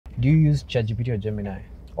Do you use ChatGPT or Gemini?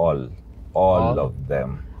 All of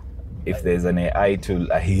them. If there's an AI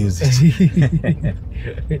tool, I use it.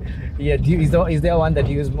 Yeah, is there one that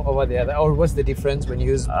you use more over the other, or what's the difference when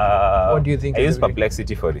you use? What do you think? I use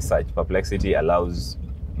Perplexity for research. Perplexity allows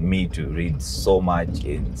me to read so much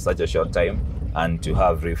in such a short time and to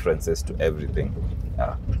have references to everything.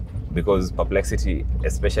 Because Perplexity,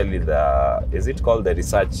 especially is it called the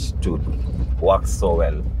research tool, works so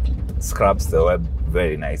well, scrubs the web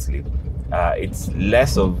very nicely. It's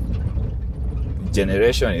less of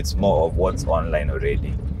generation, it's more of what's online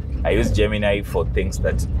already. I use Gemini for things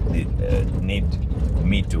that need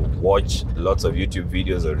me to watch lots of YouTube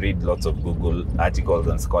videos or read lots of Google articles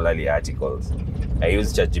and scholarly articles. I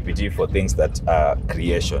use ChatGPT for things that are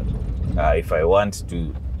creation. If I want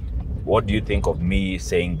to, what do you think of me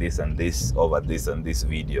saying this and this over this and this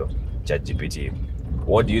video? ChatGPT.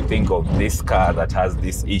 What do you think of this car that has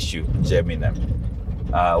this issue? Gemini.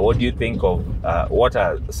 What do you think of, what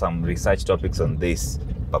are some research topics on this?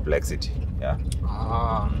 Perplexity. Yeah.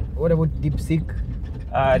 What about DeepSeek?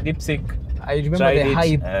 DeepSeek. I remember the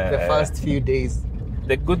hype the first few days.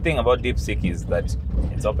 The good thing about DeepSeek is that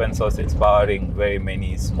it's open source. It's powering very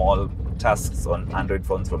many small tasks on Android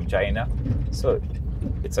phones from China. So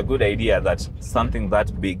it's a good idea that something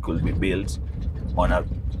that big could be built on a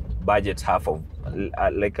budget half of,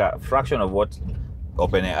 like a fraction of what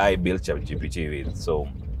OpenAI built ChatGPT with. So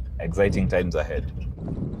exciting times ahead.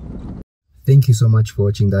 Thank you so much for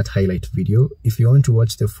watching that highlight video. If you want to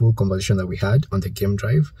watch the full conversation that we had on the game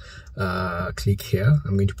drive, click here.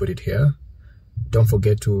 I'm going to put it here. Don't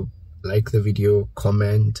forget to like the video,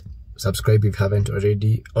 comment, subscribe if you haven't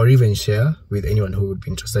already, or even share with anyone who would be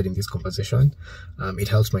interested in this conversation. It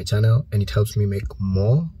helps my channel and it helps me make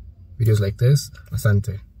more videos like this.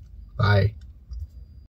 Asante. Bye.